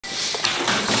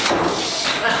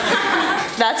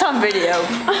That's on video.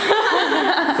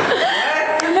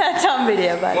 That's on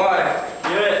video, buddy. What?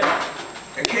 Do it.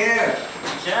 I can't.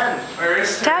 You can. My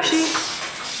wrist hurts. Tashi.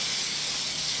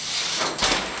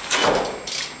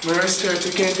 My wrist hurts.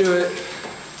 I can't do it.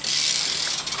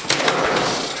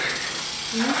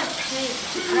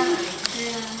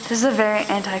 This is a very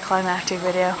anticlimactic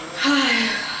video.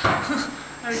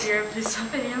 Oh dear, please stop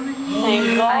videoing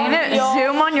me. I'm gonna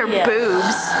zoom on your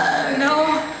boobs. No.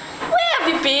 Where have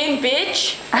you been,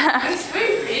 bitch? Where have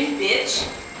you been, bitch?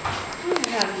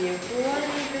 Where have you? Where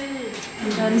have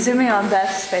you been? I'm zooming on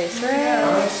Beth's face.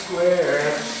 I'm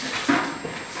square.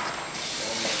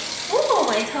 Ooh,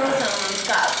 my toes almost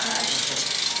got crushed.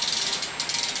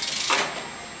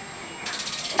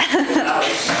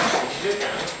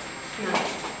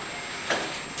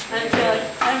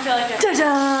 I don't feel like it.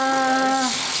 Ta-da!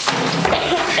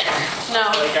 No.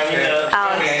 Like, I mean,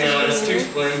 Alex. It's two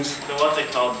flames. what's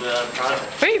it called? The product.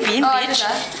 Where you been, Oh, I bitch? did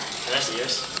that. That's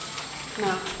yours.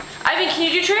 No. Ivy, can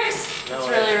you do tricks? No It's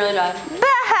way. really, really bad.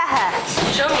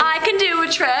 Show me. I can do a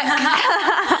trick.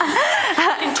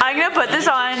 I'm gonna put this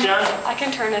on I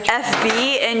can turn a trick.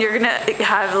 FB and you're gonna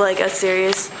have like a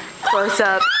serious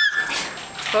close-up.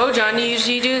 Oh, John, do you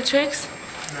usually do the tricks?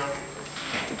 No.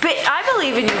 But I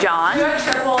believe in you, John. You're a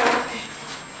triple.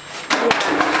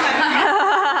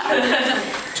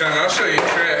 John, I'll show you a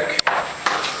trick.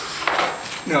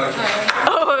 No, I can't.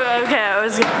 Oh, okay, I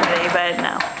was getting ready, but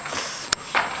no.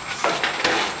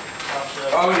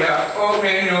 Oh yeah. Oh,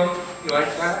 manual. You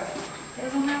like that?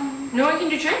 No one can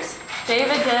do tricks?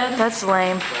 David did. That's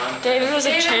lame. David was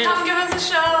a champ. Come give us a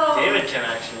show. David can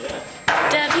actually, yeah.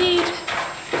 David.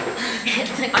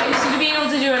 I used to be able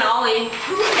to do an ollie.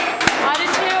 I did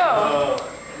too. Oh,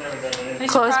 I've never done it.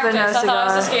 Close but no I thought I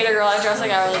was a cigar. skater girl. I dressed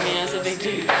like Arlie Bean as a big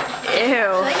dude.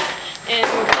 Ew. And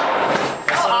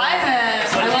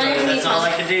That's all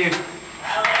I can do.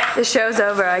 The show's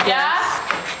over, I guess. yeah?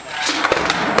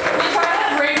 You try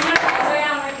to break my balls right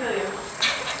now, I'm gonna kill you.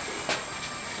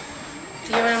 Do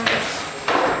you want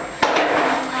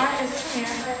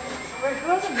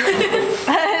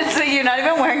So you're not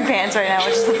even wearing pants right now,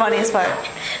 which is the funniest part.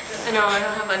 I know, I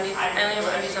don't have undies. I only have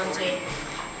undies on too.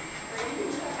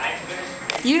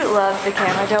 You love the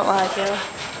camera, don't lie, Kayla.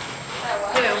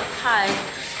 Who? Hi.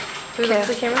 Who loves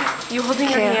the camera? You holding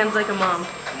your Kayla. hands like a mom.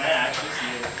 Can I actually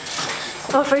see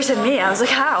it? Oh, first said me, I was like,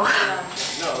 how?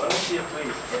 No, let me see it,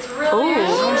 please. It's really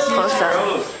Ooh, close up.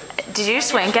 Oh, Did you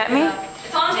just wink at me?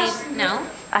 It's on just... No.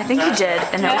 I think you did,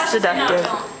 and it was seductive.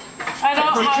 I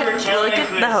don't Look at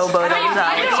the hobo that was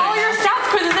I on. do all your stats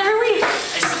quizzes every week.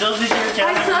 I still did your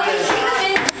calendar.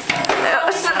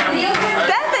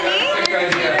 Bethany! Good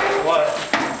idea. What?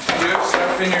 You have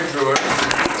stuff in your drawers.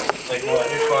 Like what?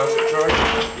 Your closet drawer.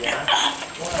 Yeah.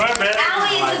 What, man?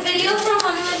 Allie, is the video from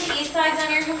one of the tea sides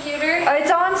on your computer? It's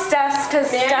on Steph's, because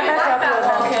Steph has to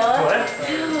upload them.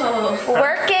 What?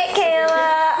 Work it, Kayla.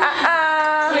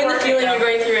 I mean the feeling you're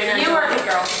going through right now. You work it,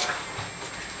 girl.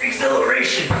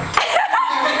 Acceleration.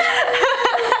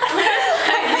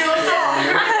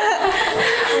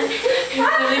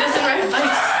 Really doesn't ride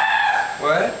bikes.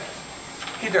 What?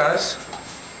 He does.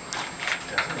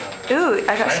 Ooh, I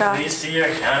got Can I shocked. please see your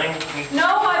accounting? No,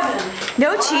 Ivan.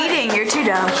 No cheating, you're too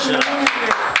dumb. Shut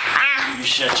up. You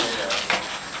shut your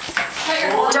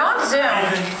mouth. Don't zoom.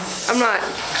 I'm not.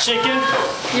 Chicken?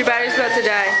 Your battery's about to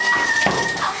die.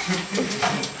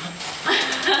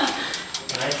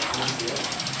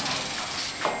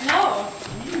 No.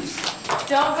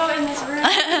 Don't go in this room.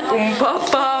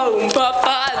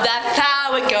 That's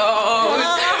how it goes.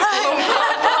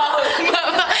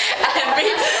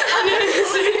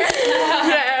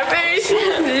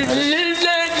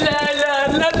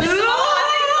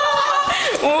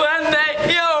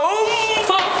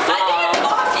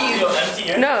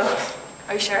 No.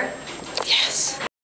 Are you sure? Yes.